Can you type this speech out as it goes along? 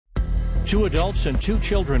2 adults and 2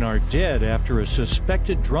 children are dead after a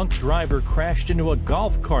suspected drunk driver crashed into a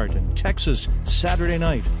golf cart in Texas Saturday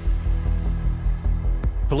night.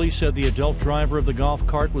 Police said the adult driver of the golf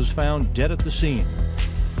cart was found dead at the scene.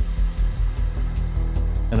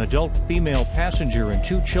 An adult female passenger and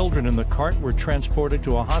 2 children in the cart were transported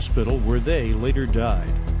to a hospital where they later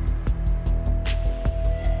died.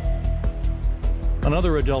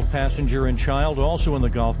 Another adult passenger and child, also in the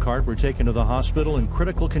golf cart, were taken to the hospital in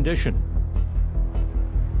critical condition.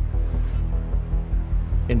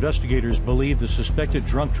 Investigators believe the suspected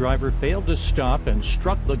drunk driver failed to stop and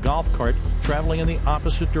struck the golf cart traveling in the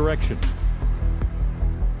opposite direction.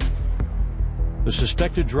 The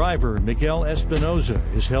suspected driver, Miguel Espinoza,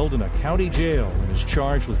 is held in a county jail and is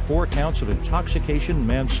charged with 4 counts of intoxication and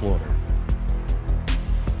manslaughter.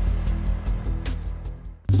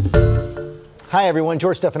 Hi everyone,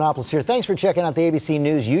 George Stephanopoulos here. Thanks for checking out the ABC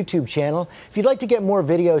News YouTube channel. If you'd like to get more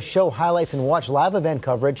videos, show highlights, and watch live event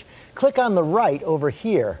coverage, click on the right over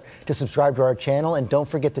here to subscribe to our channel, and don't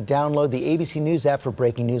forget to download the ABC News app for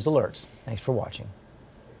breaking news alerts. Thanks for watching.